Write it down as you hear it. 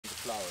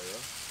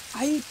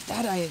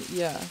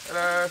Yeah.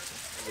 Hello.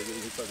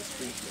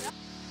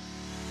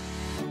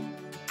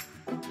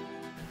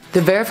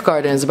 The Werf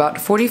garden is about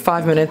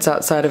 45 minutes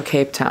outside of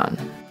Cape Town.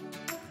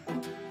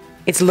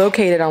 It's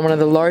located on one of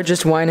the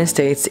largest wine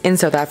estates in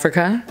South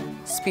Africa,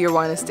 Spier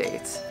wine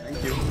estates.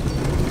 Thank you.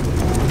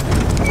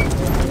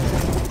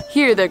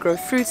 Here they grow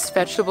fruits,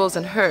 vegetables,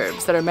 and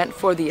herbs that are meant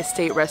for the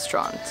estate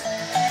restaurant.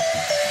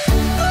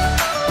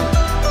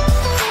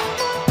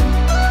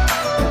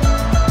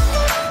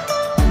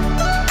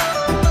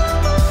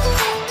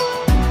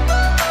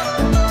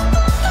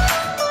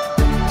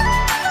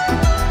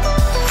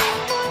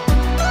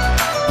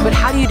 But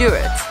how do you do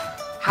it?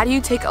 How do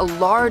you take a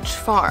large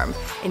farm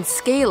and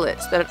scale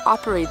it so that it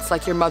operates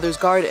like your mother's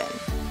garden?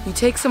 You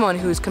take someone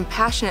who is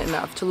compassionate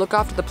enough to look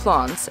after the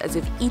plants as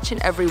if each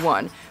and every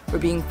one were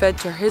being fed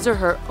to his or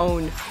her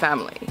own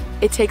family.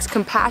 It takes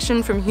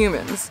compassion from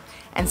humans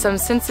and some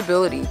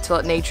sensibility to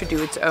let nature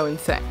do its own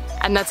thing.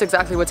 And that's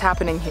exactly what's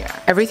happening here.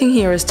 Everything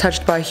here is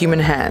touched by human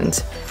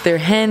hands. They're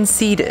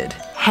hand-seeded,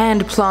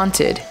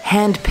 hand-planted,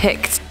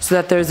 hand-picked, so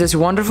that there's this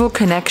wonderful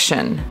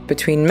connection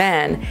between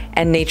man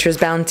and nature's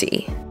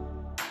bounty.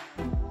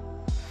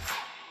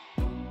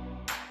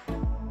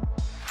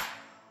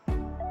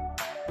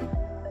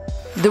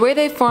 The way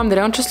they farm, they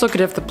don't just look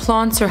at if the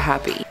plants are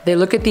happy. They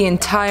look at the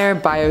entire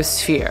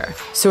biosphere.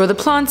 So are the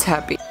plants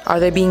happy? Are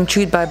they being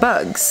chewed by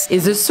bugs?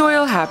 Is the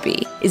soil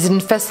happy? Is it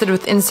infested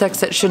with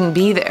insects that shouldn't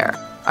be there?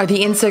 Are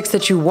the insects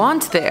that you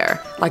want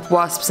there, like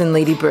wasps and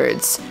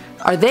ladybirds,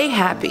 are they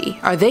happy?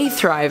 Are they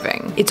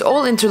thriving? It's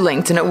all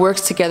interlinked and it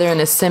works together in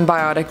a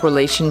symbiotic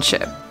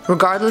relationship.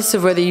 Regardless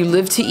of whether you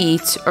live to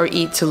eat or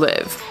eat to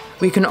live,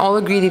 we can all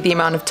agree that the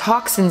amount of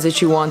toxins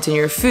that you want in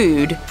your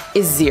food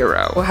is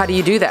zero. Well, how do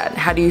you do that?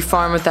 How do you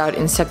farm without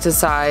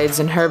insecticides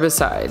and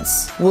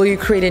herbicides? Well, you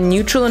create a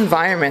neutral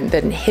environment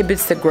that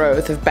inhibits the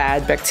growth of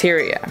bad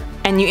bacteria.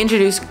 And you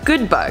introduce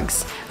good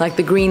bugs, like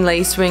the green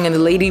lacewing and the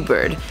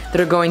ladybird, that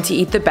are going to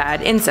eat the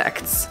bad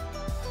insects.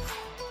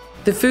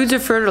 The foods are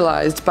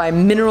fertilized by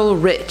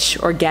mineral-rich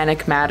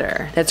organic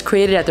matter that's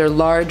created at their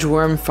large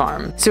worm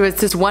farm. So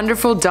it's this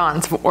wonderful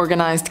dance of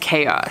organized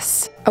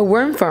chaos. A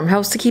worm farm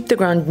helps to keep the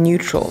ground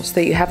neutral so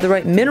that you have the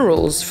right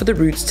minerals for the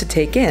roots to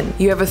take in.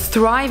 You have a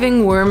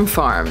thriving worm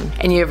farm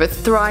and you have a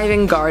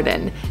thriving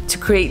garden to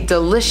create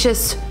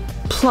delicious,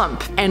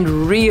 plump, and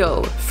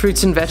real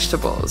fruits and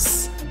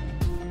vegetables.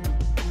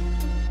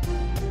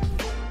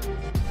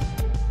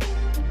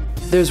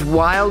 There's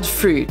wild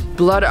fruit,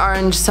 blood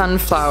orange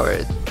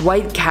sunflowers,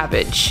 white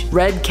cabbage,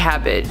 red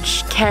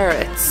cabbage,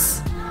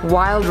 carrots,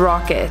 wild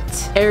rocket,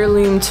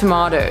 heirloom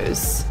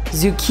tomatoes,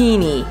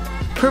 zucchini,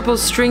 purple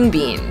string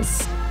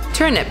beans,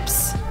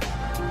 turnips.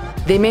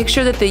 They make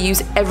sure that they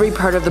use every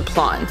part of the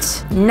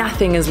plant.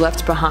 Nothing is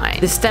left behind.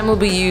 The stem will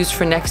be used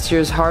for next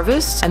year's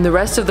harvest, and the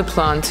rest of the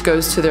plant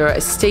goes to their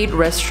estate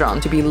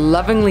restaurant to be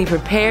lovingly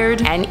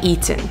prepared and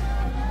eaten.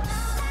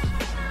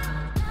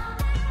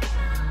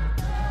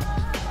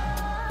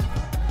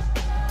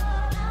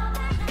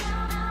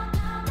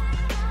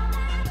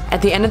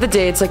 At the end of the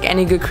day, it's like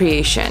any good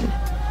creation.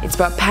 It's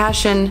about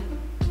passion,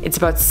 it's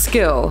about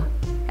skill,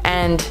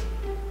 and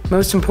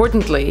most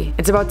importantly,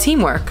 it's about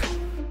teamwork.